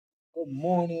Good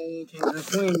morning, kings and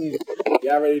queens.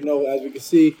 You already know, as we can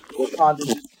see, Wakanda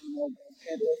just came out with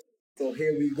Panther. So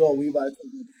here we go. We about to talk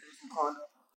about the first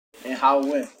Wakanda and how it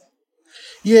went.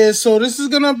 Yeah, so this is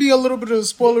gonna be a little bit of a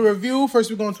spoiler review. First,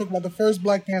 we're gonna talk about the first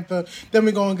Black Panther. Then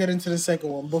we're gonna get into the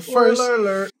second one. But first, Spoiler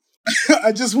alert.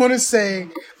 I just want to say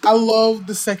I love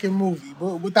the second movie.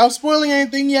 But without spoiling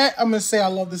anything yet, I'm gonna say I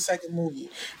love the second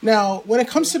movie. Now, when it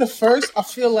comes to the first, I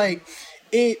feel like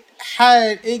it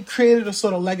created a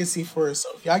sort of legacy for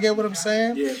itself. Y'all get what I'm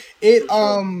saying? Yeah.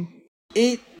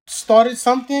 It started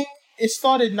something. It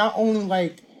started not only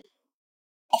like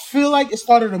I feel like it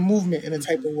started a movement in a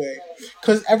type of way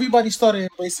because everybody started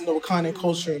embracing the Wakandan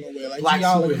culture in a way. Like, Black do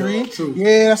y'all superhero, agree? too.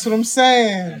 Yeah, that's what I'm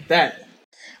saying.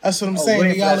 That's what I'm saying.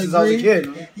 Do y'all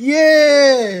agree?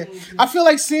 Yeah, I feel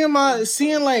like seeing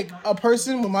like a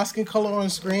person with my skin color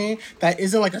on screen that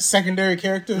isn't like a secondary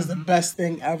character is the best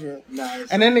thing ever. Nice.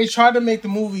 And then they tried to make the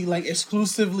movie like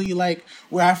exclusively like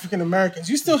we're African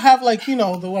Americans. You still have like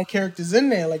the white characters in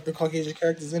there, like the Caucasian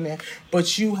characters in there,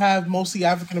 but you have mostly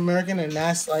African American, and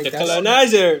that's like the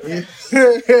colonizer.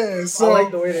 Yeah. So I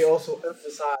like the way they also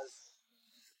emphasize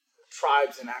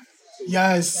tribes in Africa.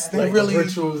 Yes, they like really the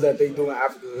rituals that they do in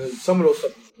Africa. Some of those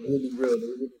stuff is really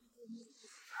real.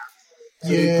 So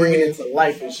they bring it into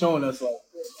life and showing us like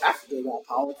Africa got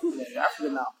power too. Like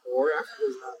Africa not poor.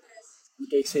 Africa's not what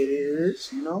they say it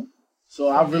is. So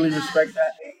I really respect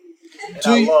that, and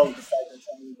I love the fact that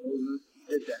Chadwick Boseman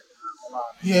did that.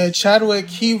 Yeah, Chadwick,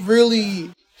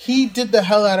 he did the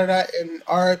hell out of that, and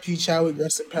R.I.P. Chadwick,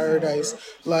 rest in paradise.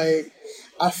 Like,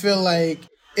 I feel like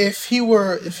if he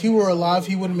were alive,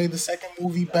 he would have made the second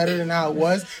movie better than how it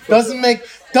was. Doesn't make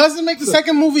the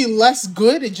second movie less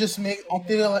good. It just I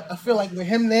feel like with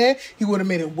him there, he would have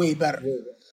made it way better. You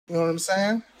know what I'm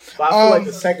saying? But I feel like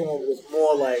the second one was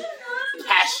more like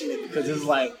passionate because it's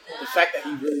like the fact that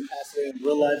he really passed away in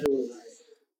real life. It was like,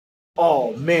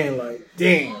 oh man, like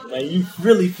damn, like you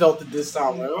really felt it this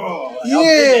time. Like, oh,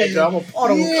 like, yeah, I'm a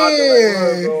part of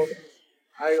Wakanda, like, bro.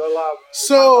 I ain't gonna lie.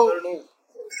 So.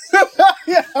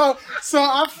 Yeah, so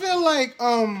I feel like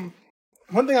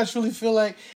one thing I truly feel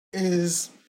like is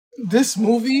this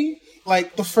movie,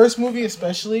 like the first movie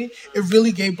especially, it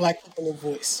really gave Black people a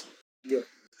voice. Yeah,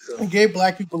 sure. It gave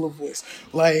Black people a voice.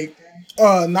 Like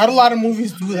not a lot of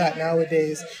movies do that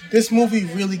nowadays. This movie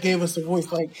really gave us a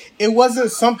voice. Like it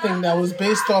wasn't something that was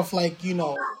based off like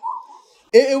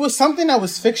it was something that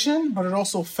was fiction, but it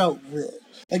also felt real.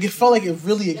 Like, it felt like it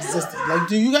really existed. Like,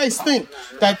 do you guys think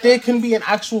that there can be an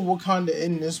actual Wakanda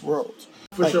in this world?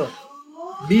 For sure.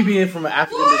 Me being from an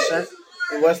African descent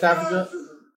in West Africa,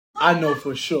 I know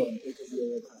for sure it could be a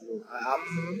Wakanda.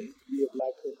 I'm be a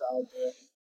Black people out there.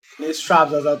 There's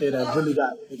tribes out there that really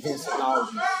got advanced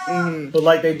technology. Mm-hmm. But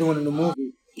like they doing in the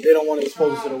movie, they don't want to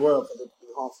expose it to the world because it could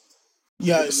be harmful.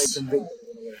 Yes. Make them victims.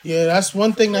 Yeah, that's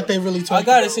one thing that they really talk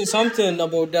about. I gotta say something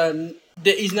about that.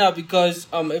 There is now because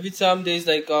every time there's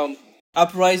like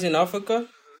uprising in Africa,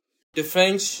 the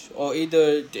French or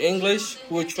either the English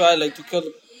will try like to kill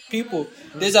the people.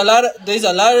 There's a lot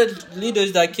of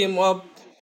leaders that came up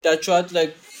that tried to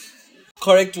like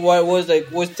correct what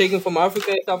was taken from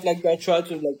Africa and stuff like that, tried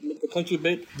to like make the country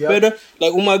better.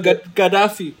 Like Umar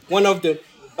Gaddafi, one of them.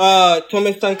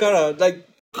 Thomas Sankara, like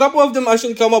a couple of them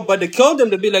actually come up, but they killed them.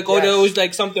 They be like, there was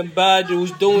like something bad they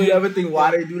was doing. Do you ever think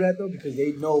why they do that though? Because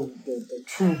they know the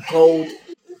true gold,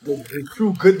 the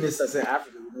true goodness that's in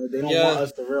Africa. They don't want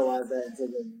us to realize that until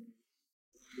they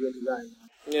really got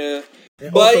it. Yeah.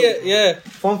 And But also, yeah.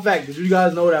 Fun fact: did you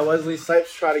guys know that Wesley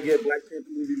Snipes tried to get Black Panther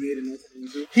movie made in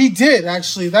 1982? He did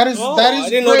actually. That is I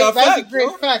didn't great. know that That's fact, a great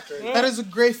bro. fact. Yeah. That is a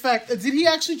great fact. Did he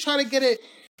actually try to get it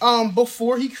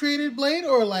before he created Blade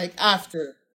or like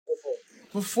after?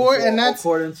 Before, and that's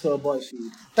according to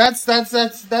BuzzFeed. That's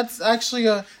actually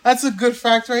a good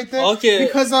fact right there. Okay.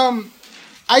 Because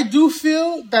I do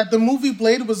feel that the movie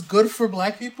Blade was good for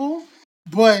Black people,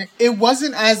 but it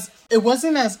wasn't as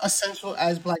essential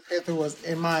as Black Panther was,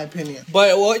 in my opinion.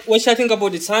 But what should I think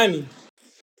about the timing?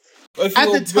 At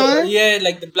the time,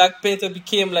 like the Black Panther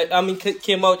came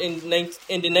out in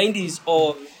the 90s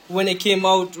or when it came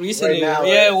out recently. Right now,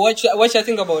 yeah, what should I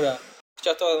think about that? What's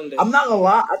your thought on that? I'm not gonna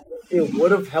lie, I think it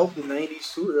would have helped the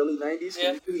 90s too, early 90s.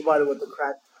 Yeah. You think about it with the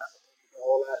crack and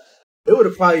all that. It would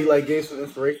have probably like gave some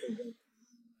inspiration.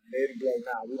 They'd be like,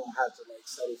 nah, we don't have to like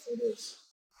settle for this.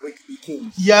 We could be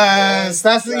kings. Yes,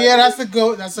 that's a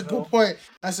good point.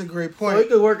 That's a great point. So it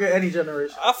could work at any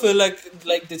generation. I feel like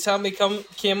the time it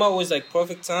came out was like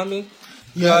perfect timing.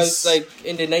 Yes. Because like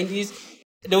in the 90s,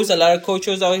 there was a lot of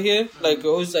cultures out here. Like it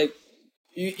was like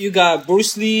you got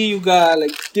Bruce Lee, you got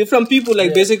like different people,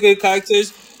 like basically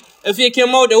characters if it came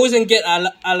out, it wasn't get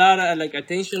a lot of like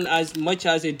attention as much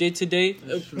as it did today.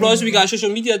 Plus, we got social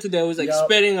media today. It was like Yup.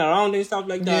 spreading around and stuff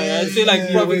like that. Yeah, I feel like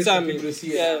yeah. Ways perfect for timing. people to see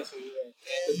it. Yeah, Now, so,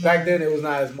 yeah. 'Cause back then, it was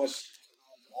not as much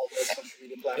all the social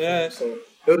media platforms, Yeah. so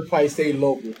it would probably stay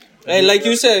local. and like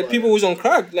you said, people was on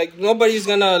crack. Like nobody's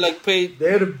gonna like pay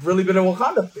They'd have really been in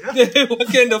Wakanda. Yeah.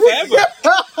 Wakanda forever.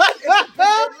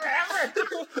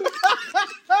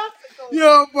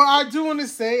 Yo, but I do want to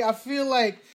say, I feel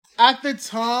like at the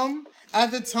time,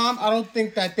 I don't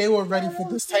think that they were ready for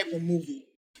this type of movie.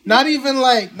 Not even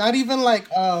like,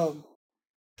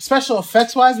 special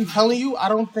effects wise. I'm telling you, I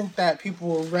don't think that people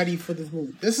were ready for this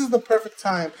movie. This is the perfect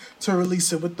time to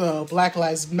release it with the Black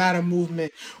Lives Matter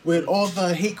movement, with all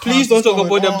the hate. Please don't talk going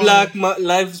about the on. Black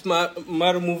Lives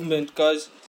Matter movement because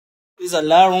there's a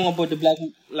lot wrong about the Black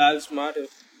Lives Matter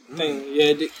thing.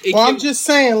 Yeah, Well, I'm just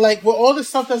saying, like, with all the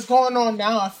stuff that's going on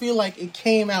now, I feel like it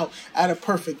came out at a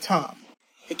perfect time.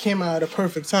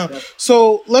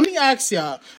 So let me ask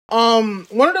y'all. One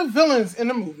of the villains in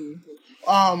the movie,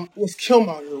 was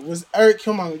Killmonger. Was Eric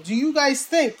Killmonger? Do you guys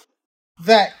think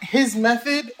that his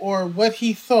method or what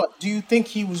he thought? Do you think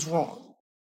he was wrong?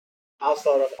 I'll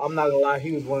start off. I'm not gonna lie.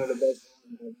 He was one of the best.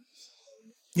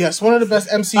 Yes, one of the best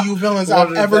MCU villains One of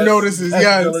I've the ever best- noticed. best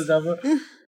Yes. villains ever.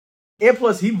 And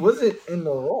plus, he wasn't in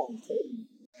the wrong. Too.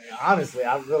 Honestly,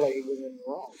 I feel like he wasn't in the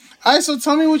wrong. All right, so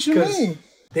tell me what you 'Cause mean.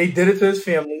 they did it to his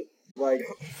family. Like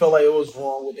he felt like it was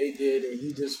wrong what they did, and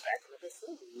he just backed up his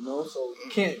family. You know, so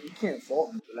you can't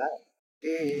fault him for that.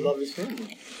 He loved his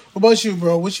family. What about you,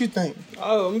 bro? What you think?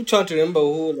 I'm trying to remember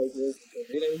who like was.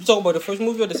 You talk about the first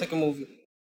movie or the second movie?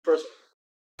 First,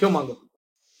 Killmonger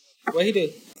What he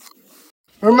did?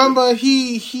 Remember,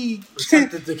 he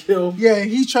attempted to kill. yeah,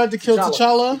 he tried to kill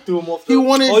T'Challa. He threw him off. He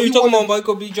wanted. Oh, you he talking wanted- about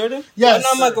Michael B. Jordan? Yes.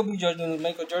 Not Michael B. Jordan.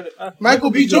 Michael Jordan. Michael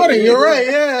B. Jordan? You're right.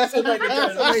 Yeah.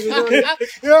 Jordan.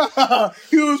 Yeah,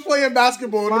 he was playing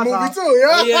basketball in the movie Panther. too.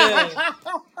 Yeah. Yeah.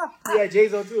 Yeah,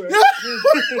 Jay-Z too. Right?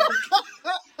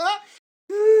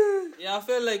 Yeah, I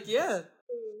feel like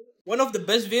one of the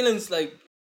best villains. Like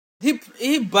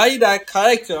he bodied that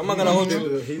character. I'm not gonna hold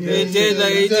you. He He did. did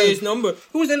like he he did did. his number.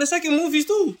 He was in the second movies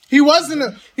too. He wasn't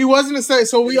a say.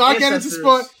 So we are getting to Ancestors.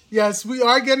 spoil. Yes, we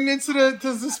are getting into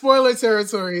the spoiler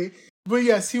territory. But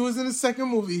yes, he was in the second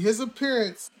movie. His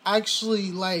appearance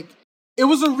actually, like, it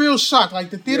was a real shock. Like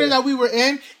the theater that we were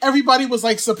in, everybody was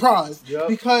like surprised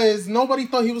because nobody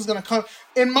thought he was gonna come.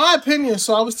 In my opinion,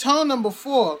 so I was telling them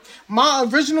before, my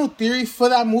original theory for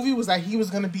that movie was that he was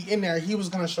gonna be in there. He was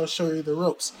gonna show you the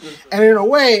ropes, and in a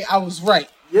way, I was right.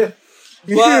 Yeah.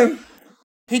 But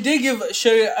he did give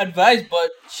Sherry advice, but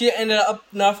she ended up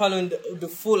not following the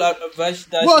full advice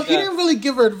that Well, she he got. didn't really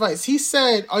give her advice. He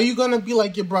said, "Are you gonna be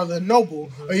like your brother Noble,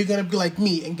 or are you gonna be like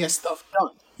me and get stuff done?"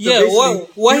 Yeah,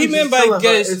 what he was meant just by telling her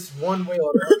guess. it's one way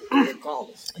or the other,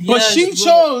 regardless. But she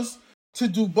chose to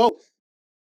do both.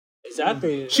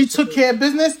 Exactly. She took care of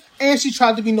business and she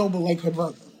tried to be noble like her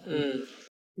brother.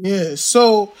 Yeah.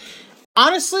 So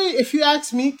honestly, if you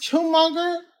ask me,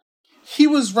 Killmonger, he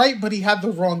was right, but he had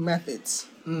the wrong methods.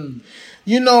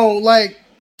 You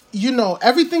know,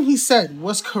 everything he said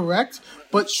was correct,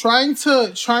 but trying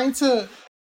to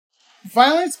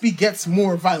violence begets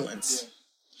more violence.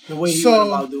 The way he went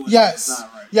about doing it yes, is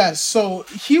not right. yes. So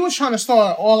he was trying to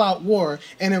start an all-out war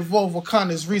and involve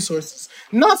Wakanda's resources.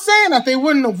 Not saying that they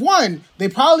wouldn't have won. They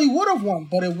probably would have won,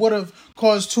 but it would have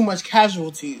caused too much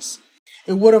casualties.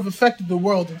 It would have affected the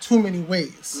world in too many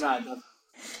ways. Nah,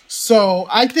 So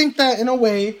I think that in a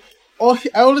way, all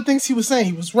the things he was saying,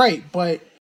 he was right, but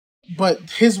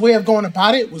his way of going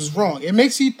about it was wrong. It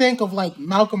makes you think of like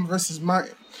Malcolm versus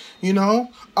Martin. You know,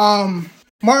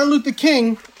 Martin Luther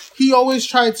King, he always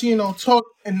tried to, talk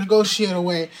and negotiate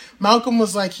away. Malcolm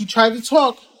was like, he tried to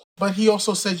talk, but he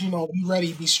also said, be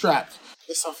ready, be strapped,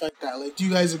 and stuff like that. Like, do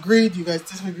you guys agree? Do you guys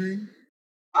disagree?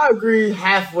 I agree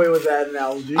halfway with that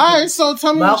analogy. All right, so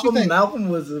tell me what you think. Malcolm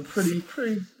was a pretty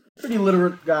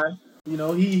literate guy. You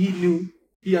know, he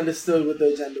understood what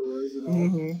the agenda was. You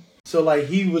know, so like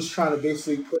he was trying to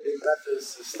basically put in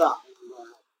methods to stop.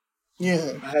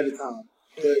 Ahead of time.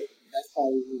 But that's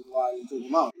probably why he took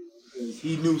him out. Because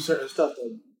he knew certain stuff that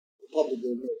the public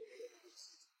didn't know.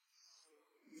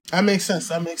 That makes sense.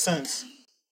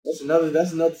 That's another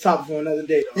topic for another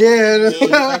day. Yeah.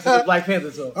 Back to the Black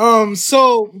Panther talk.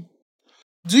 So,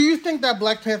 do you think that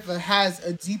Black Panther has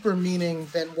a deeper meaning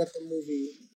than what the movie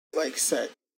said?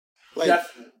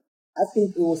 Definitely. I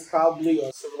think it was probably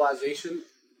a civilization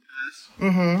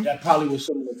that probably was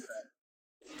similar to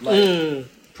that.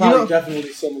 Probably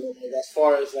definitely similar. Like, as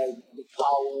far as like the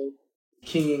power,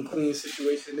 king and queen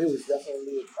situation, it was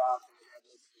definitely a tribe.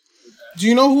 Do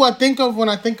you know who I think of when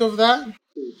I think of that?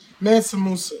 Mansa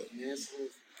Musa.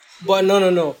 But no.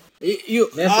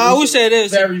 Mansa I would Musa say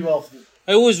this. very wealthy.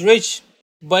 It was rich,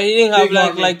 but he didn't have Big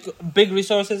army. like big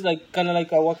resources, like kind of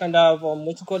like a Wakanda of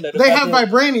what you call that. They have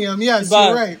vibranium. Yes, But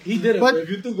you're right. He did it, But but if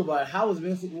you think about it, how was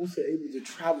Mansa Musa able to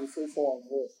travel so far on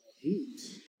horse?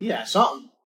 He had something.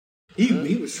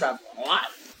 He was traveling a lot.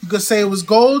 you could say it was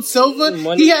gold, silver.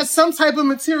 Money. He had some type of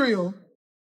material.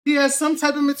 He has some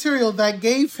type of material that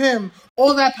gave him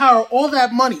all that power, all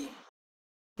that money.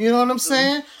 You know what I'm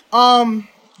saying?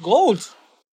 gold.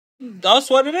 That's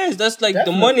what it is. That's like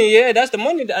Definitely. the money. Yeah, that's the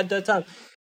money at that time.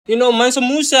 You know, Mansa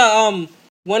Musa.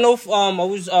 One of I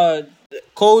was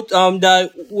quote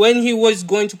that when he was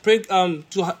going to pray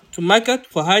to Mecca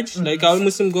for Hajj, like our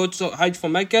Muslim go to Hajj for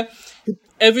Mecca.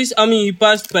 He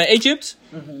passed by Egypt.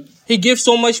 He gave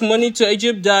so much money to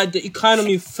Egypt that the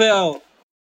economy fell.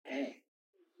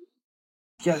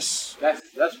 Yes.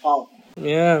 That's powerful.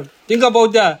 Yeah. Think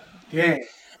about that. Yeah.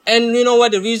 And you know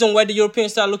what? The reason why the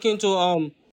Europeans start looking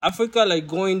to Africa, like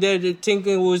going there, they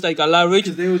thinking it was like a lot rich.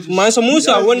 Because they were just- Mansa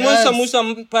Musa, Yes, when yes. Mansa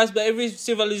Musa passed by every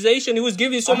civilization, he was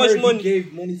giving so I much heard money. He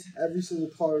gave money to every single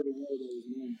part of the world that was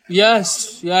known.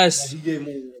 Yes. He gave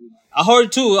money to everybody. I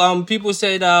heard too. People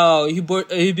said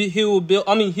he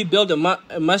built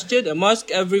a masjid, a mosque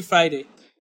every Friday.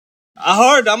 I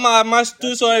heard. I'm not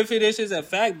too sorry if this is a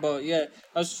fact, but yeah,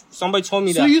 somebody told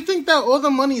me So that. you think that all the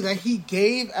money that he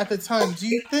gave at the time, do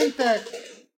you think that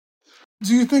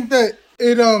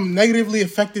it negatively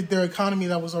affected their economy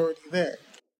that was already there?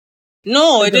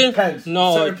 No, it didn't. Depends.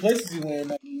 No. Certain places he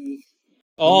went,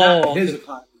 Oh, not his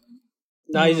economy.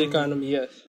 not his economy. Yes.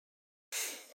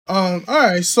 All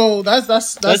right, so that's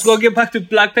Let's go get back to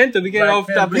Black Panther. We get Black off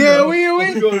Panther. topic. Yeah,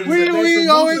 Let's we go.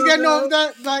 always getting Let's off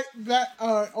that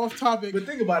off topic. But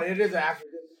think about it. It is an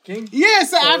African king. Yeah,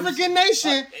 it's an African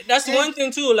nation. That's one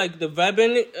thing too. Like the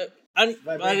vibrant.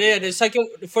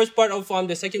 The first part of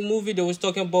the second movie, they was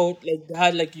talking about like they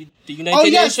had like the United Oh,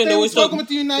 yes, Nations. they They was talking about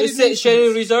the United they said Nations.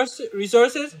 sharing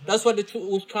resources. That's what they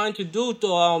was trying to do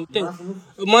to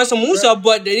Mansa Musa,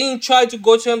 but they didn't try to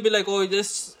go to him and be like, oh,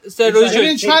 this said They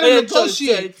didn't try to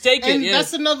negotiate. Take it. And Yeah.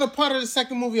 that's another part of the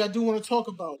second movie I do want to talk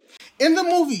about. In the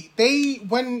movie,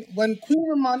 when Queen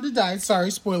Ramonda died, sorry,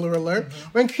 spoiler alert,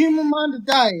 when Queen Ramonda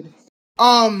died,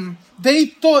 they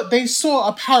thought they saw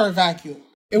a power vacuum.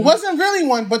 It wasn't really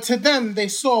one, but to them, they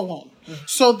saw one.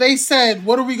 So they said,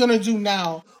 what are we going to do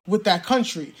now with that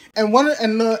country? And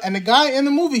the guy in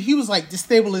the movie, he was like,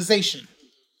 destabilization.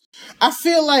 I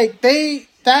feel like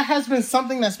that has been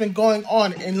something that's been going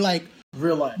on in like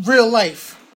Real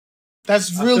life.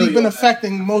 That's really been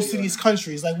affecting most of these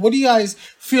countries. Like, what do you guys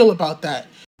feel about that?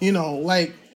 You know,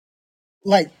 like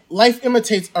life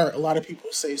imitates art, a lot of people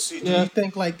say. So do you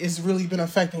think like it's really been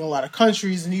affecting a lot of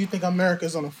countries, and do you think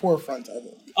America's on the forefront of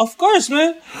it? Of course,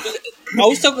 man. I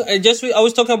was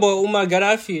talking about Umar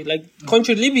Gaddafi, like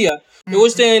country Libya. They were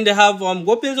saying they have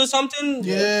weapons or something.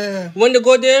 Yeah. When they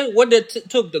go there, what they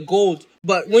took the gold.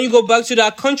 But when you go back to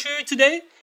that country today,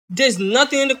 there's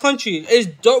nothing in the country. It's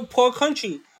dirt poor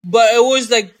country. But it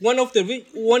was like one of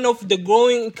the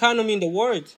growing economy in the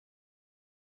world.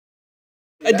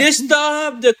 And they still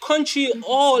have the country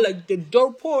all like the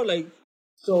dirt poor, like.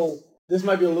 So this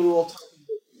might be a little off topic.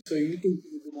 So you think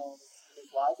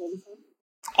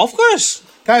Of course.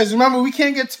 Guys, remember, we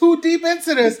can't get too deep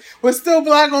into this. We're still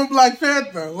black on Black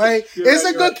Panther. Like, it's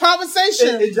a good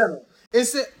conversation. In general.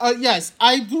 Yes,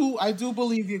 I do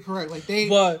believe you're correct.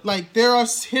 Like there are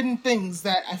hidden things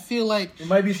that I feel like it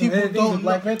might be some hidden things in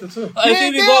Black Panther too.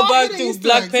 If you go back to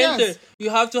Black Panther, you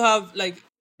have to have like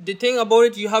the thing about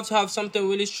it. You have to have something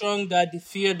really strong that they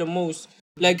fear the most,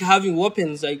 like having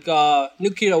weapons, like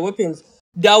nuclear weapons.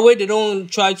 That way, they don't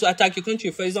try to attack your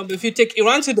country. For example, if you take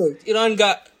Iran today, Iran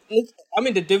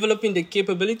they're developing the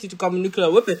capability to come with nuclear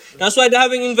weapon. That's why they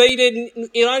haven't invaded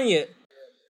Iran yet.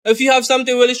 If you have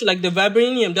something really like the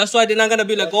vibranium, that's why they're not gonna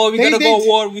be like, oh, we're gonna go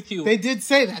war with you. They did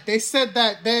say that. They said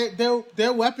that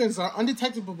their weapons are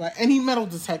undetectable by any metal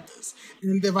detectors,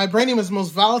 and the vibranium is the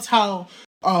most volatile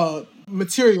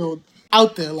material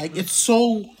out there. Like, it's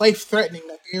so life threatening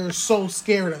that they're so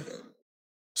scared of it.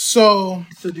 So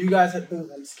do you guys have things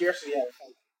like scarcity at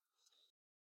effect?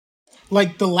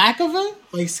 Like the lack of it?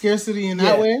 Like scarcity in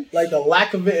that way? Like the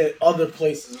lack of it in other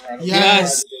places. Right?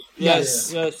 Yes.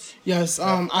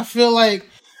 I feel like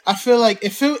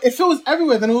if it was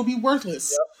everywhere, then it would be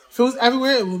worthless. Yep. If it was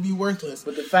everywhere, it would be worthless.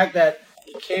 But the fact that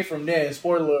it came from there, and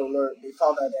spoiler alert, they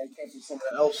found out that it came from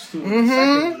somewhere else too. The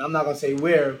second one, I'm not gonna say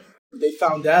where, but they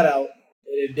found that out.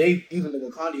 And even the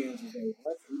Wakandians was like,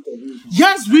 what?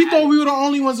 We thought we were the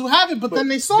only ones who have it, but then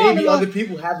they saw maybe other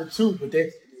people have it too, but they.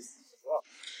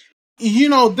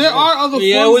 there are other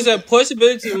Yeah, it forms. was a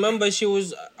possibility. Remember, she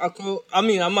was. I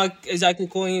mean, I'm not exactly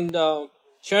calling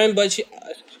Sharon, but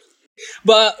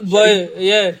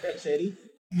yeah,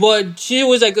 but she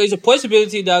was like, it's a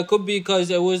possibility that could be because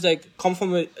it was like come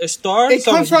from a star,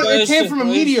 some It came from a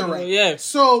meteorite. Yeah.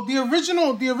 So the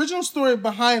original story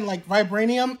behind like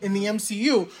vibranium in the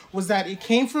MCU was that it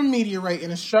came from a meteorite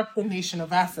and it struck the nation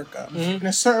of Africa in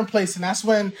a certain place, and that's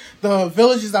when the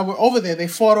villages that were over there they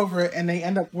fought over it and they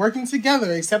end up working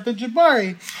together, except the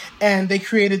Jabari, and they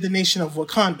created the nation of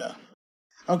Wakanda.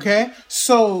 Okay,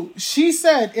 so she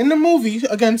said in the movie,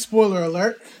 again, spoiler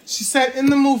alert, she said in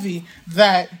the movie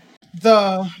that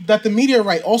the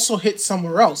meteorite also hit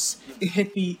somewhere else. It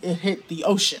hit the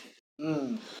ocean.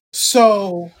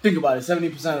 So Think about it.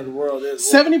 70% of the world is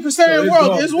 70% of the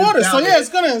world is water. So down yeah, there.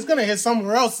 it's gonna hit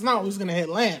somewhere else. It's not always gonna hit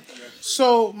land.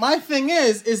 So my thing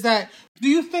is that do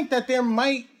you think that there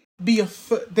might be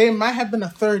there might have been a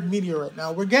third meteorite?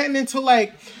 Now we're getting into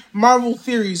like Marvel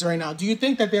theories right now. Do you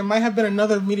think that there might have been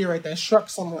another meteorite that struck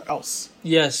somewhere else?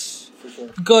 Yes.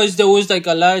 Because there was like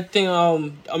a lot of thing,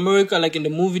 America, like in the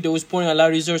movie, they was pouring a lot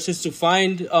of resources to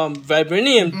find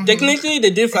vibranium. Technically, they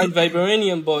did find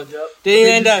vibranium, but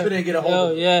they couldn't get a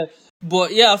hold of it. Yeah,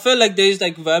 but yeah, I feel like there's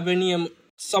like vibranium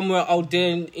somewhere out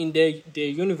there in their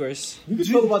universe. We can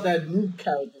talk about that new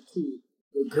character too.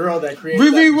 The girl that created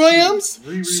Riri that Williams.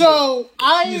 Riri So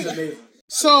She's amazing.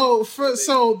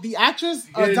 so the actress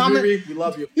Riri, we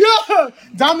love you. yeah,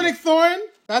 Dominic Thorne.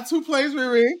 That's who plays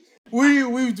Riri. We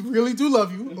really do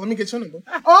love you. Let me get your number.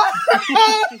 But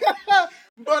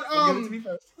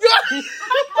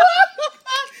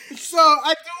so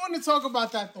I do want to talk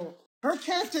about that though. Her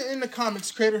character in the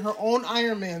comics created her own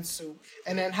Iron Man suit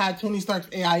and then had Tony Stark's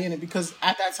AI in it because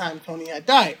at that time Tony had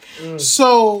died.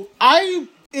 So I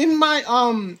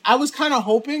was kind of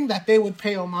hoping that they would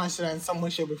pay homage to that in some way,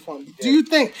 shape, or form. Do you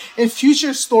think in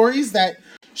future stories that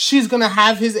she's gonna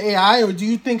have his AI, or do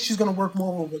you think she's gonna work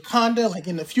more with Wakanda, like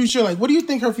in the future? Like, what do you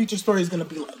think her future story is gonna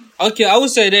be like? Okay, I would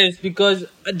say this because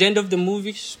at the end of the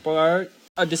movie, the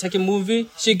second movie,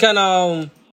 she kind of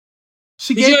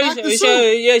She gave back the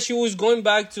suit. she was going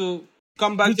back to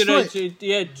come back Detroit. to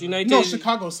United. No,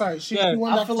 Chicago. Sorry, she went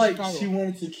I back feel to like Chicago. she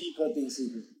wanted to keep her thing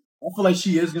secret. I feel like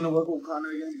she is gonna work with Connor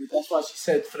again, but that's why she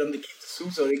said for them to keep the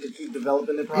suit so they could keep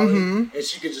developing it probably, and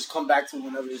she could just come back to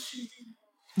whenever she's needed.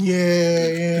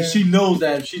 Yeah. Because she knows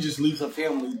that if she just leaves her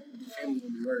family, the family will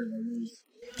be worried.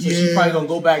 So she's probably gonna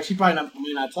go back. She probably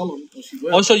may not tell them, but she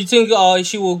will. Also, you think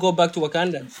she will go back to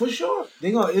Wakanda? For sure.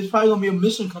 It's probably gonna be a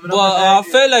mission coming up. Well, I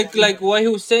feel like what he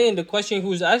was saying, the question he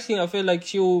was asking, I feel like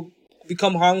she will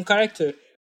become her own character.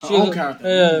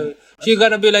 She's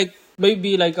gonna be like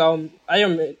maybe like Iron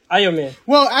Man.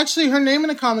 Well, actually, her name in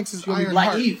the comics is Ironheart.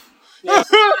 Black Eve.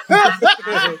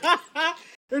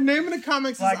 Her name in the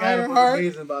comics is Black Adam was Ironheart.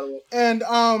 amazing, by the way. And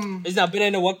It's not been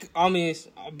in the army.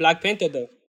 Black Panther though.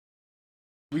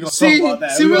 We're gonna talk about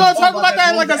that. We're gonna talk about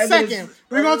that in like a second.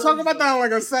 We're gonna talk about that in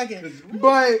like a second.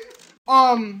 But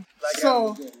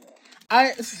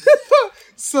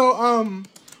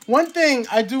one thing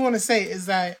I do want to say is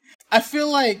that I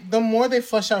feel like the more they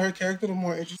flesh out her character, the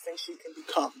more interesting she can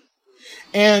become.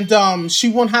 And she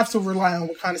won't have to rely on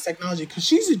Wakanda's technology because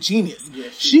she's a genius.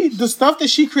 Yeah, the stuff that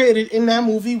she created in that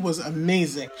movie was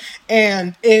amazing.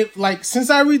 And since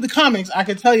I read the comics, I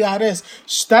can tell you how this.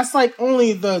 That's like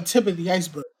only the tip of the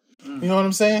iceberg. You know what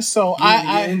I'm saying? So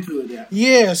I into it,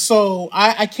 yeah. So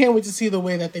I can't wait to see the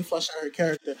way that they flesh out her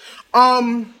character.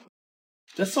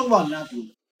 Let's talk about Nakia.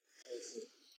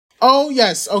 Oh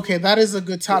yes, okay, that is a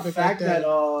good topic. The fact right there.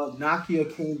 that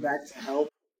Nakia came back to help.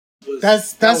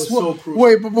 That's what. So crucial.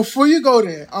 Wait, but before you go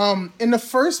there, in the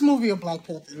first movie of Black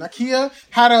Panther, Nakia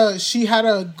had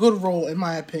a good role in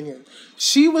my opinion.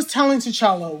 She was telling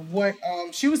T'Challa what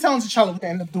they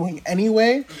end up doing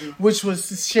anyway, which was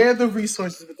to share the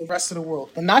resources with the rest of the world,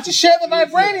 but not to share the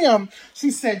vibranium. She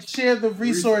said share the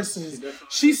resources.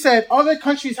 She said other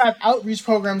countries have outreach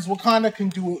programs. Wakanda can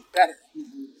do it better.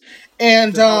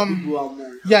 And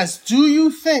yes, do you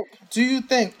think?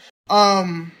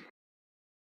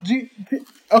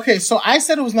 Okay, so I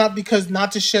said it was not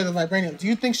to share the vibranium. Do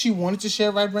you think she wanted to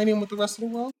share vibranium with the rest of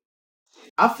the world?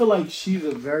 I feel like she's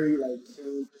a very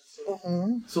caring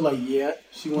person. So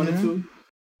she wanted to,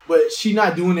 but she's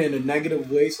not doing it in a negative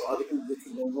way so other people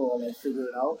can go over or figure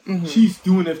it out. She's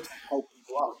doing it to help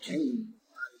people out. Genuine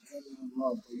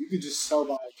love, but you could just tell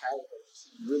by her character.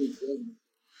 She's really good.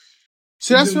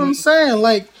 See, that's what I'm saying.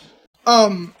 Like,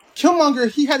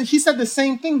 Killmonger, he said the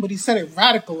same thing, but he said it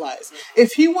radicalized.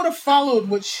 If he would have followed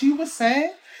what she was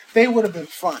saying, they would have been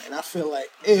fine. I feel like,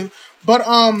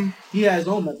 he has his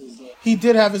own methods though. he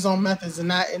did have his own methods, and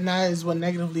that is what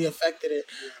negatively affected it.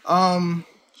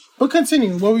 But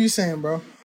continue. What were you saying, bro?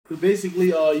 So basically,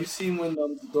 you see when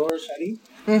Dora Shadi,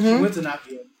 she went to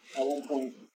Nakia at one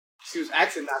point. She was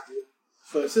asking Nakia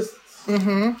for assistance.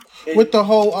 With the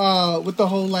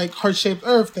whole like heart shaped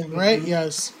Earth thing, right?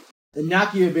 Yes. And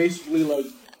Nakia basically like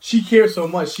she cares so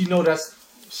much. She know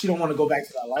she don't want to go back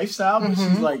to that lifestyle, but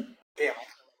she's like, damn.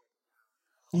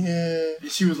 Yeah.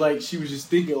 She was just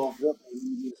thinking off what.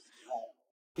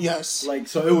 Yes. Like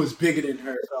so, it was bigger than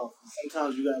herself.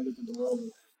 Sometimes you gotta look at the world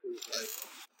like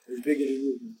it's bigger than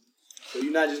you. So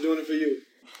you're not just doing it for you.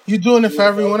 You're doing it for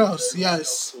everyone else.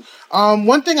 Yes.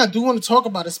 One thing I do want to talk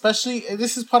about, especially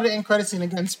this is part of the end credit scene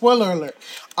again. Spoiler alert.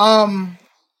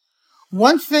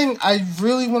 One thing I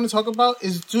really want to talk about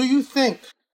is: do you think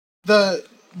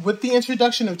with the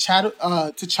introduction of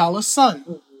T'Challa's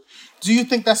son, do you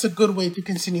think that's a good way to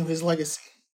continue his legacy?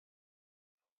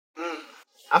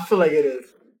 I feel like it is.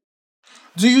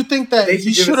 Do you think that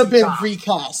he should have been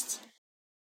recast?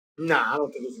 Nah, I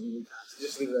don't think it's a recast.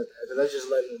 Just leave it at that. Let's just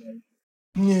let it in.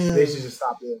 Yeah. They should just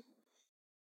stop there.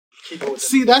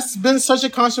 See, that's been such a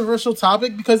controversial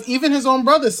topic because even his own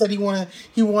brother said he wanted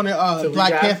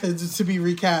Black Panther to be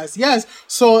recast. Yes,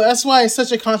 so that's why it's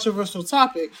such a controversial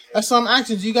topic. That's why I'm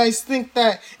asking: do you guys think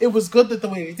that it was good that the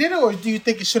way they did it, or do you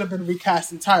think it should have been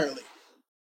recast entirely?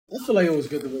 I feel like it was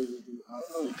good the way they did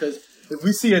it because if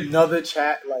we see another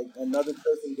another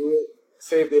person do it,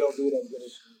 say if they don't do it as good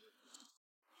as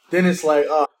then it's like,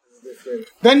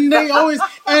 then they always,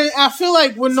 and I feel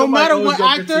like no matter what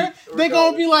actor, they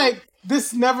gonna be like,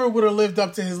 this never would have lived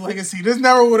up to his legacy. This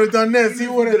never would have done this. He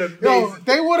would have,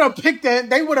 they would have picked that.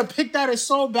 They would have picked that as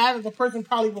so bad that the person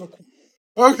probably would have quit.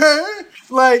 Okay,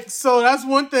 like so that's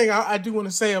one thing I do want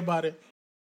to say about it.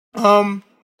 One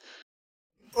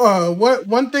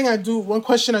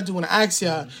question I do want to ask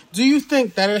y'all: do you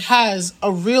think that it has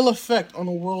a real effect on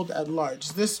the world at large?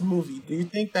 This movie, do you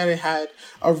think that it had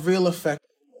a real effect on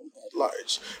the world at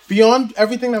large beyond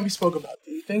everything that we spoke about?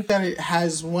 Do you think that it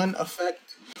has one effect,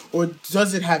 or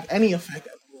does it have any effect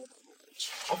at the world at large?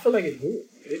 I feel like it do.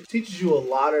 It teaches you a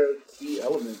lot of key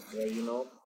elements. There,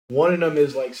 one of them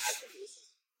is like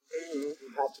sacrifice. You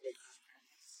have to make.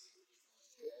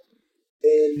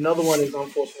 And another one is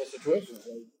unfortunate situations.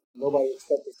 Like nobody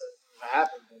expected something to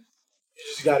happen. But you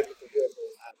just gotta be prepared for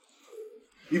it to happen.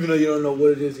 Even though you don't know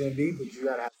what it is gonna be, but you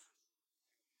gotta have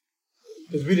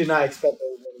because we did not expect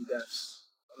those many deaths.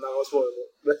 I'm not gonna spoil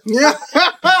it. Yeah.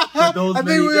 I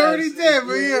think we already did,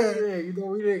 but yeah.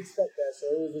 We didn't expect that, so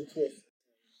it was a twist.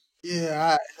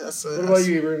 Yeah, what about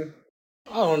you, Brandon?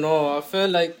 I don't know. I feel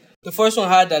like the first one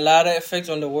had a lot of effects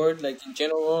on the world, like in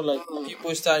general, like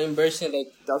people start embracing like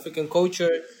the African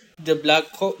culture, the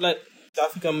the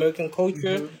African American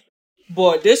culture.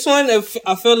 But this one,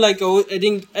 I feel like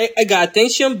I got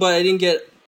attention, but I didn't get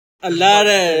a lot of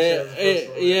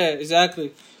yeah,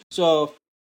 exactly. So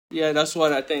yeah, that's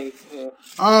what I think. Yeah.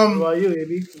 What about you,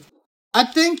 AB? I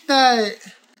think that,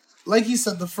 like you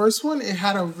said, the first one it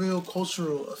had a real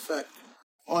cultural effect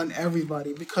on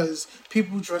everybody because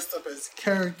people dressed up as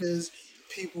characters.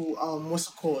 People, what's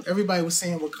it called? Everybody was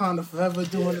saying Wakanda forever,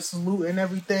 doing the salute and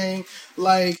everything.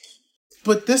 Like,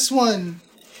 but this one,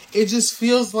 it just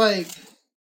feels like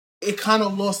it kind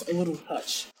of lost a little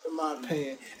touch, in my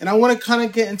opinion. And I want to kind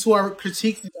of get into our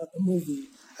critiques about the movie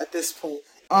at this point.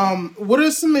 What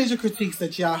are some major critiques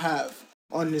that y'all have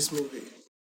on this movie?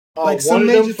 Like one of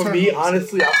them for me,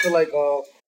 honestly, I feel like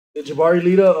the Jabari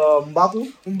leader,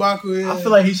 M'Baku. M'Baku, yeah. I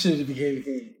feel like he should have became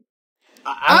king.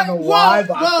 I don't know why,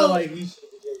 but I feel like he should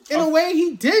have became king. In a way,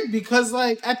 he did because,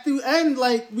 like, at the end,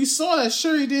 like we saw that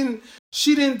Shuri didn't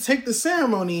take the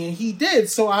ceremony, and he did.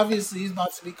 So obviously, he's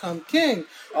about to become king.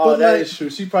 Oh, that is true.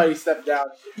 She probably stepped down.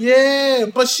 Yeah,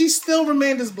 but she still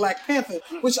remained as Black Panther,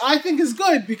 which I think is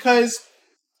good because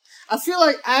I feel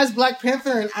like as Black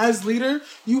Panther and as leader,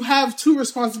 you have two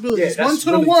responsibilities. One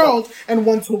to really the world tough. And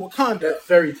one to Wakanda. That's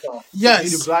very tough. Yes. Be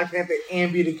the Black Panther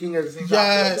and be the king at the same time.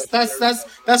 Yes,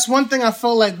 that's one thing I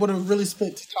felt like would have really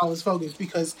split T'Challa's focus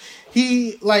because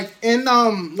he in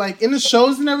the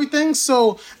shows and everything.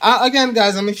 So again,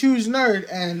 guys, I'm a huge nerd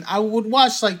and I would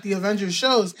watch like the Avengers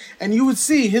shows and you would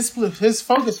see his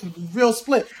focus would be real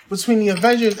split between the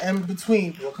Avengers and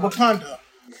between Wakanda.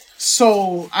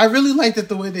 So I really liked it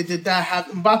the way they did that. Have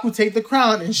M'Baku take the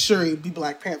crown and Shuri be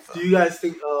Black Panther. Do you guys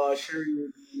think Shuri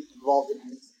would be involved in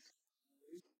this?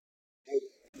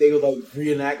 They would like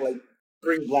reenact, like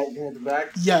bring Black Panther back?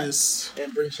 Yes.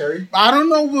 And bring Shuri? I don't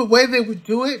know what way they would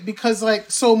do it because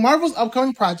Marvel's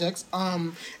upcoming projects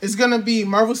is gonna be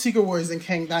Marvel Secret Wars and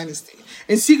Kang Dynasty.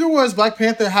 In Secret Wars, Black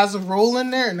Panther has a role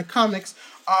in there in the comics.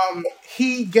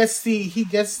 he gets the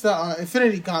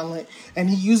Infinity Gauntlet and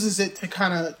he uses it to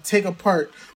kind of take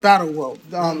apart Battle World.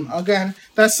 Again,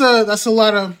 that's a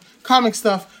lot of comic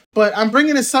stuff. But I'm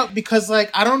bringing this up because,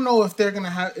 like, I don't know if they're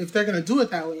gonna do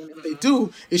it that way, and if they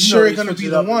do, it's sure gonna be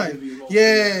the one.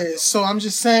 Yeah. So I'm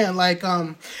just saying, like,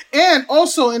 and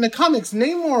also in the comics,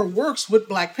 Namor works with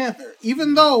Black Panther,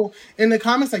 even though in the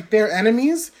comics, like, they're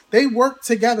enemies, they work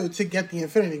together to get the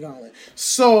Infinity Gauntlet.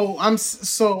 So I'm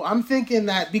thinking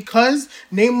that because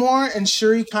Namor and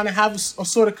Shuri kind of have a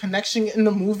sort of connection in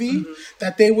the movie,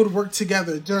 that they would work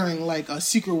together during like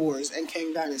Secret Wars and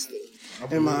Kang Dynasty,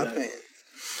 in my opinion.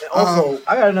 And also,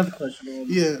 I got another question.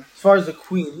 Yeah. As far as the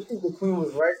Queen, you think the Queen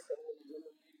was right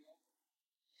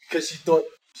because she thought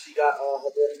she got her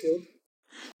daughter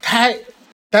killed?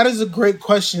 That is a great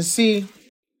question. See,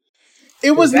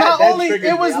 it was That not only triggered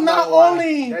it me. was I'm not not gonna lie.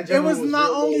 only That it gentleman was was not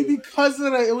real only loaded. because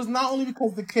of the it was not only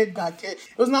because the kid got killed.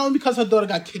 It was not only because her daughter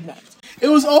got kidnapped. It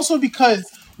was also because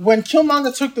when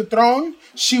Killmonger took the throne,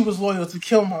 she was loyal to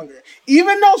Killmonger.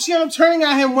 Even though she ended up turning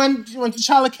at him when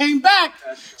T'Challa came back,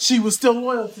 she was still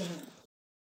loyal to him.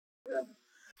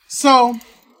 So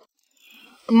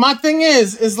my thing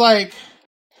is like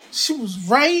she was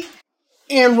right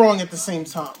and wrong at the same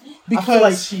time. I feel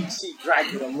like Because she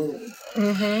dragged it a little bit.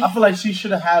 I feel like she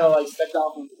should have had her like step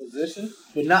down from the position,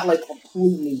 but not like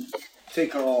completely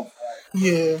take her off.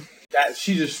 yeah, That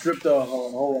she just stripped her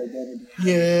whole identity.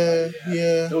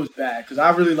 yeah. It was bad because I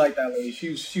really like that lady. She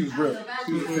was real.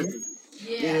 She was trippy.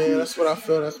 Yeah, that's what I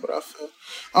feel.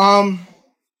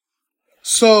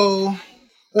 So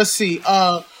let's see.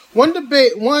 One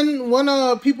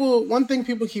thing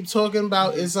people keep talking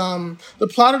about is the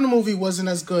plot of the movie wasn't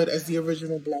as good as the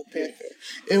original Black Panther.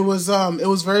 It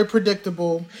was very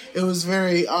predictable. It was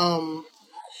very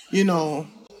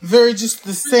very just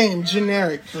the same,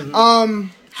 generic.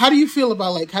 How do you feel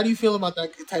about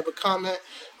that type of comment?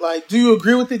 Like, do you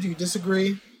agree with it? Do you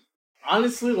disagree?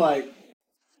 Honestly, like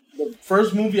the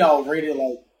first movie, I'll rate it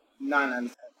like 9 out of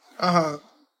 10. Uh-huh.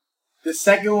 The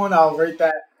second one, I'll rate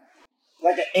that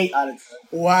like an 8 out of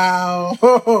 10. Wow.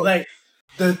 Like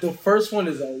the first one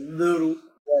is a little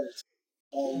better.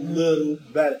 A little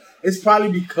better. It's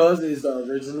probably because it's the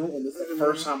original and it's the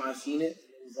first time I seen it.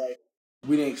 It was like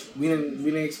we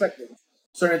didn't expect it.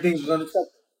 Certain things was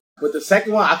unexpected. But the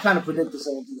second one, I kind of predicted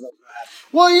certain things like that.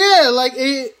 Well, yeah,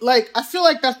 I feel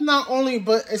like it's not only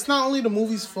the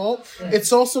movie's fault.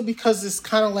 It's also because it's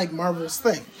kind of like Marvel's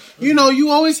thing. You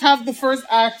always have the first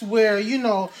act where you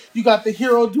got the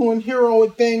hero doing hero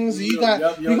things. You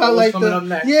got like coming up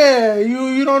next.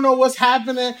 you don't know what's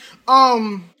happening.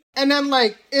 And then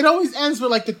like it always ends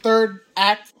with like the third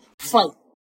act fight.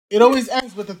 It always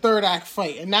ends with the third act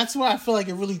fight, and that's why I feel like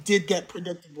it really did get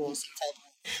predictable. In some type of way.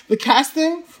 The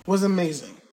casting was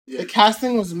amazing. The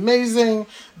casting was amazing.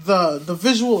 The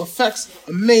visual effects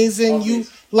amazing. You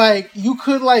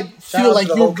could feel like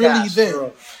you're really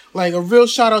there. Like a real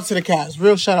shout out to the cast.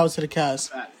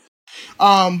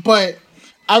 But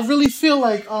I really feel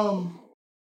like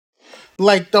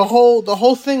the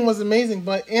whole thing was amazing.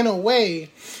 But in a way,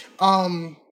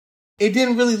 it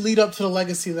didn't really lead up to the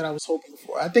legacy that I was hoping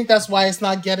for. I think that's why it's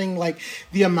not getting like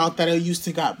the amount that it used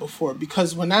to got before.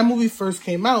 Because when that movie first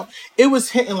came out, it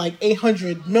was hitting like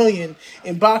 800 million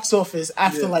in box office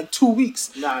after like 2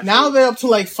 weeks. Now they're up to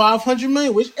like 500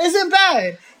 million, which isn't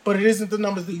bad, but it isn't the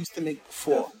numbers they used to make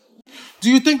before.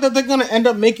 Do you think that they're gonna end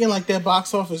up making like their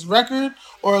box office record,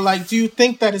 or like do you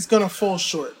think that it's gonna fall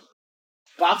short?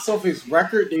 Box office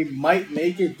record, they might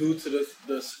make it due to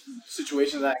the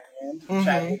situations at hand.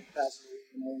 Chadwick passing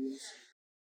away,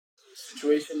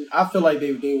 situation. I feel like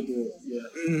they would do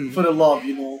it, for the love,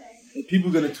 and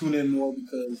people gonna tune in more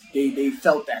because they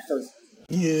felt that first,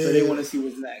 so they want to see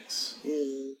what's next.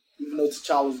 Even though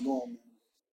T'Challa's gone,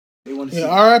 they want to see.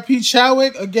 R.I.P.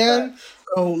 Chadwick again.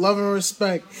 Oh, love and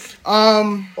respect.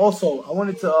 Also, I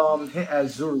wanted to hit at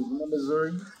Zuri. Remember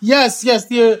Zuri? Yes. He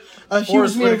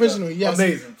was the original. Yes,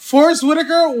 amazing. Forrest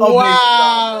Whitaker.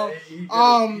 Wow. He did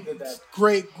that.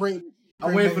 Great.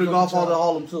 I'm waiting for the Godfather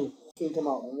Harlem too. To come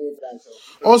out. I'm waiting for that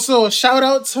show. Also, a shout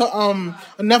out to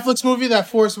a Netflix movie that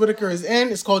Forrest Whitaker is in.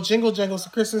 It's called Jingle Jangle. It's a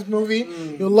Christmas movie.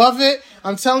 You'll love it.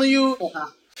 I'm telling you.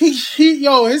 His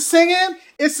singing.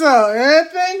 It's a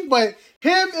thing, but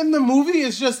him in the movie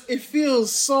is just, it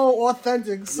feels so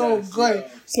authentic, so good.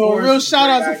 Yeah. So Forrest, a real shout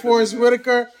out to Forrest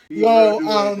Whitaker.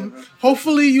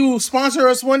 Hopefully you sponsor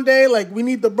us one day. Like, we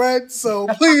need the bread, so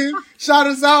please shout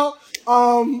us out.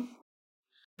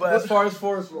 But as far as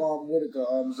Forrest Whitaker,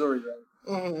 Zuri,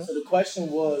 right? So the question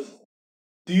was,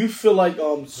 do you feel like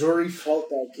Zuri felt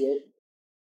that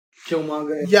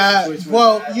Killmonger? Yeah.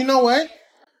 Well, you know what?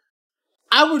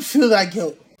 I would feel that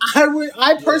guilt.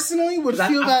 I personally would 'Cause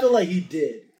feel I that. feel like he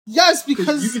did. Yes, Because you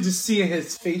because could just see in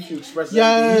his facial expression.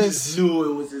 Yes. He just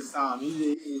knew it was his time. He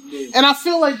knew. and I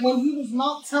feel like when he was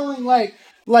not telling like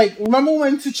remember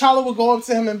when T'Challa would go up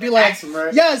to him and be like, Ask him,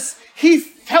 right? yes, he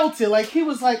felt it. Like he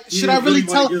was like, should I really really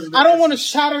wanna tell? give him I don't the want to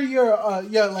shatter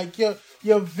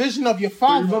your vision of your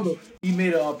father. Remember, he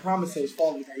made a promise to his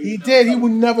father. That He would did. never He tell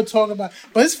would never talk about.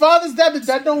 But his father's dead. The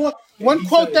dead don't want. One he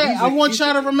quote said that he's I a- want he's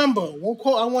y'all to a- remember. One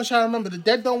quote I want y'all to remember. The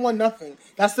dead don't want nothing.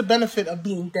 That's the benefit of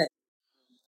being dead.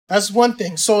 That's one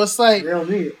thing. So it's like They don't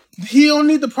need it. he don't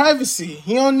need the privacy.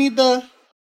 He don't need the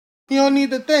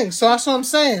thing. So that's what I'm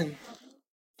saying.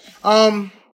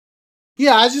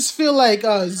 Yeah, I just feel like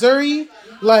Zuri,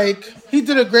 like he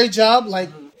did a great job. Like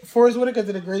Forrest Whitaker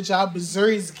did a great job, but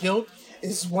Zuri's guilt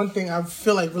is one thing I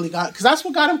feel like really got, because that's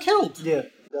what got him killed. Yeah,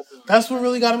 definitely. That's what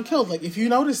really got him killed. Like if you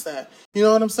notice that, you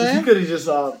know what I'm He saying? could have just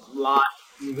lied.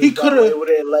 He coulda- It would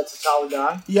have let T'Challa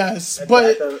die. Yes, At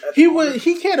but the he moment. would.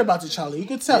 He cared about T'Challa. You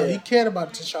could tell Yeah. he cared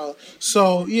about T'Challa.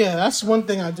 So yeah, that's one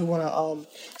thing I do want to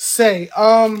say.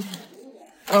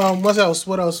 What else?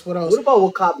 What else? What else? What about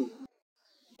Wakabi?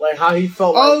 Like how he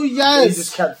felt. Oh, like yes. They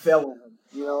just kept failing him.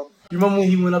 You know. You remember when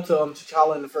he went up to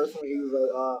T'Challa in the first one? He was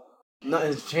like,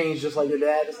 "Nothing's changed, just like your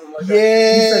dad," or something like that.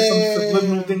 Yeah. He said some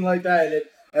subliminal thing like that, and it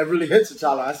really hit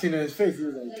T'Challa. I seen it in his face. He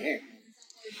was like, "Damn."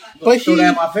 But Show that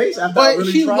in my face after I but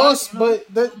really he tried? lost. But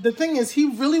the thing is, he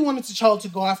really wanted T'Challa to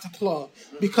go after Claw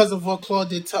because of what Claw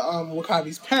did to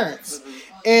Wakabi's parents,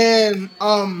 and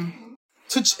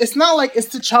it's not like it's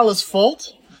T'Challa's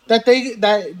fault that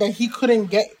that he couldn't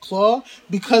get Claw,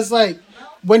 because like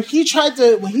when he tried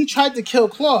to kill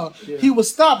Claw, he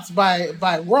was stopped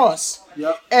by Ross.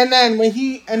 Yep. And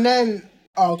then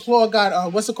Claw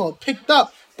got picked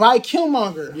up by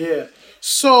Killmonger. Yeah.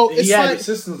 So He it's had like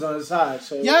assistants on his side,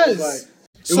 so Yes. it was like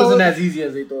it So- wasn't as easy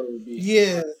as they thought it would be.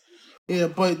 yeah, yeah.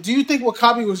 But do you think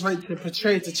Wakabi was right to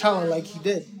portray T'Challa like he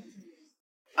did?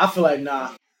 I feel like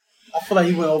nah. I feel like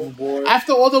he went overboard.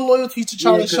 After all the loyalty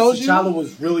T'Challa 'cause showed you, T'Challa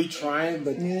was really trying,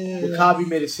 but Yeah. Wakabi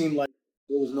made it seem like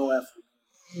there was no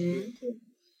effort.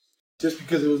 Just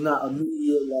because it was not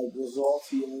immediate like results,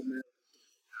 he owned it.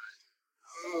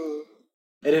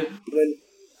 And then when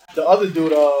the other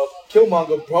dude,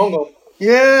 Killmonger, brung him,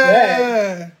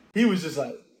 yeah, he was just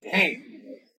like, dang.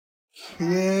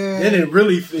 yeah. Then it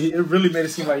really made it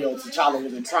seem like T'Challa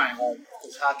wasn't trying hard.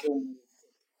 Because how Killmonger.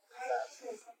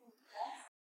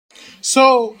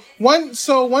 So one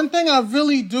thing I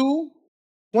really do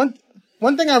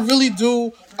one thing I really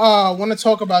do want to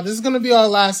talk about. This is gonna be our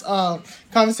last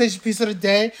conversation piece of the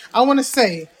day. I want to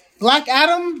say Black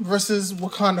Adam versus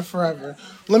Wakanda Forever.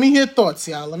 Let me hear thoughts,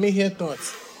 y'all. Let me hear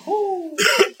thoughts.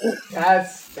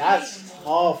 That's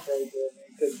tough right there, man.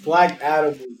 Because Black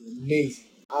Adam was amazing.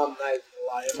 I'm not gonna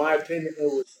lie. In my opinion, it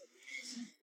was.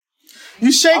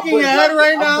 You shaking your head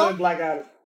right I'm now? putting Black Adam.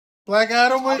 Black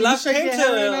Adam, what? You Black shaking your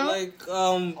head right Panther,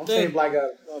 now? I'm saying Black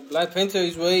Adam. Black Panther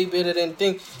is way better than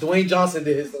thing. Dwayne Johnson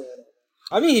did his thing.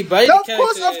 I mean, he buried No, the of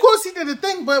course, character. he did a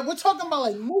thing, but we're talking about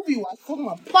like movie wise, talking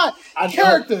about plot, I know.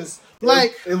 characters.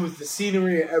 Like It was the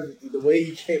scenery and everything. The way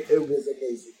he came, it was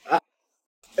amazing.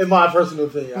 In my personal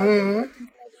opinion. Mm-hmm.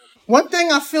 One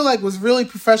thing I feel like was really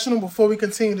professional before we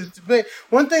continue this debate.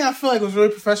 One thing I feel like was really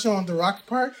professional on The Rock's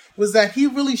part was that he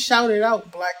really shouted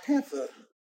out Black Panther.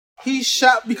 He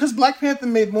shout because Black Panther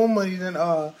made more money than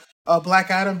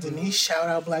Black Adam did. He shout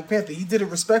out Black Panther. He did it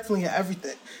respectfully and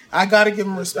everything. I gotta give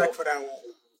him respect for that one.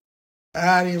 I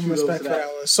gotta give him respect for that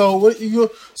one.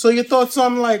 So your thoughts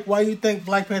on like why you think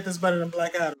Black Panther's better than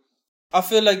Black Adam? I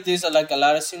feel like there's like a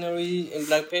lot of scenery in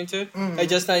Black Panther.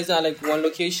 It's not like one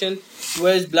location.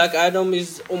 Whereas Black Adam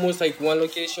is almost like one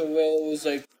location where it was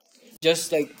like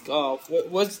just like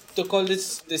what's to call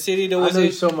this the city that I was know you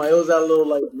in? showed my. It was that little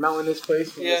like mountainous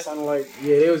place. Yeah. It sounded like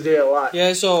they was there a lot.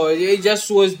 Yeah, so it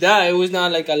just was that. It was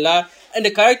not like a lot, and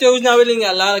the character was not really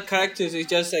a lot of characters. It's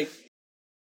just like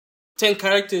 10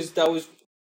 characters that was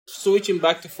switching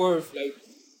back to forth. Like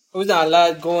there was not a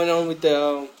lot going on with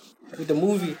the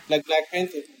movie like Black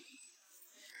Panther.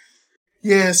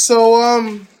 Yeah, so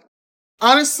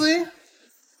honestly,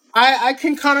 I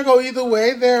can kind of go either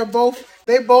way.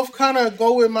 They both kind of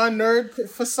go with my nerd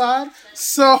facade.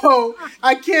 So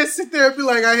I can't sit there and be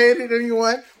like I hated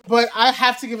anyone, but I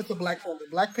have to give it to Black Panther.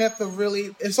 Black Panther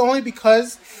really, it's only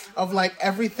because of like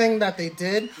everything that they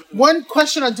did. One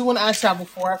question I do want to ask y'all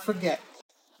before I forget.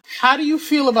 How do you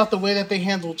feel about the way that they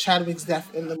handled Chadwick's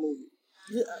death in the movie?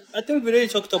 Yeah, I think we already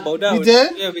talked about that. We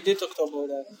did? Yeah, we did talk about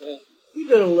that. Yeah. He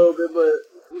did a little bit, but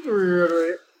we can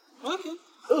reiterate. Okay.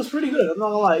 It was pretty good. I'm not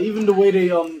gonna lie. Even the way they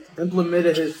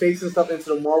implemented his face and stuff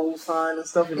into the Marvel sign and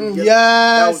stuff.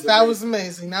 Yes, that was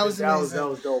amazing. That was that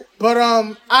was dope. But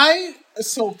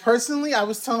so personally, I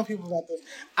was telling people about this.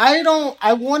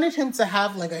 I wanted him to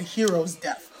have like a hero's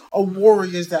death, a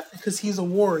warrior's death, because he's a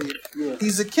warrior. Yeah.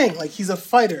 He's a king. Like he's a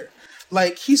fighter.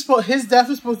 Like his death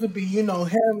is supposed to be,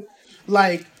 him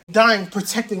like dying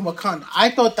protecting Wakanda. I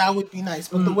thought that would be nice,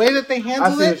 but the way that they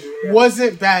handled it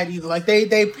wasn't bad either. Like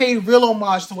they paid real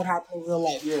homage to what happened in real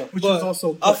life, which was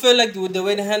also good. I feel like the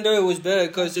way they handled it was better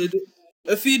because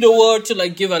if you were to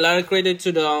like give a lot of credit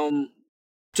to the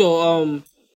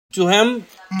to him,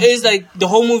 it's like the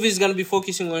whole movie is gonna be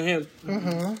focusing on him.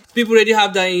 Mm-hmm. People already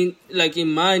have that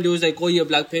in mind. It was like, oh yeah,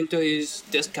 Black Panther is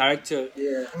this character.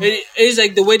 Yeah, it's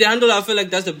like the way they handle it. I feel like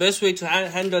that's the best way to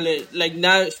handle it. Like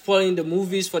not spoiling the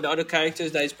movies for the other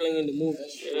characters that is playing in the movie.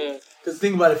 Yeah. Because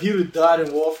think about it, if he would have died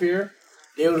in warfare,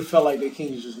 they would have felt like their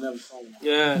kings just never saw him.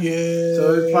 Yeah.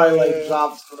 So it probably like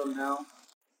drops for them now.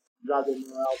 Drop their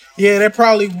morale. Yeah, they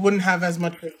probably wouldn't have as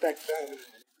much respect for him.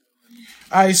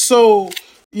 Alright, so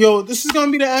this is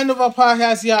gonna be the end of our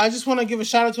podcast. Yeah, I just want to give a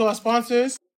shout out to our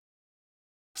sponsors.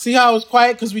 See how I was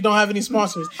quiet because we don't have any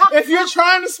sponsors. If you're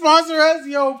trying to sponsor us,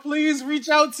 please reach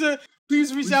out to us.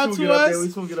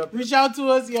 Reach out to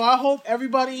us. I hope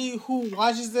everybody who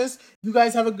watches this, you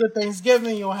guys have a good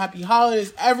Thanksgiving. Happy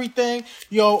holidays, everything.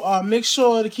 Make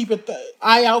sure to keep an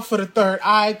eye out for the third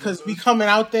eye because we coming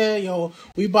out there.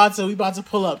 We about to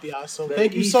pull up, y'all. So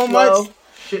thank you so much.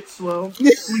 Shit slow.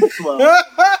 Sleep slow.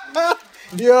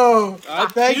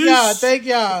 Thank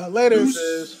y'all. Later.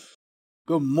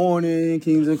 Good morning,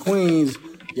 kings and queens.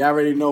 Y'all already know.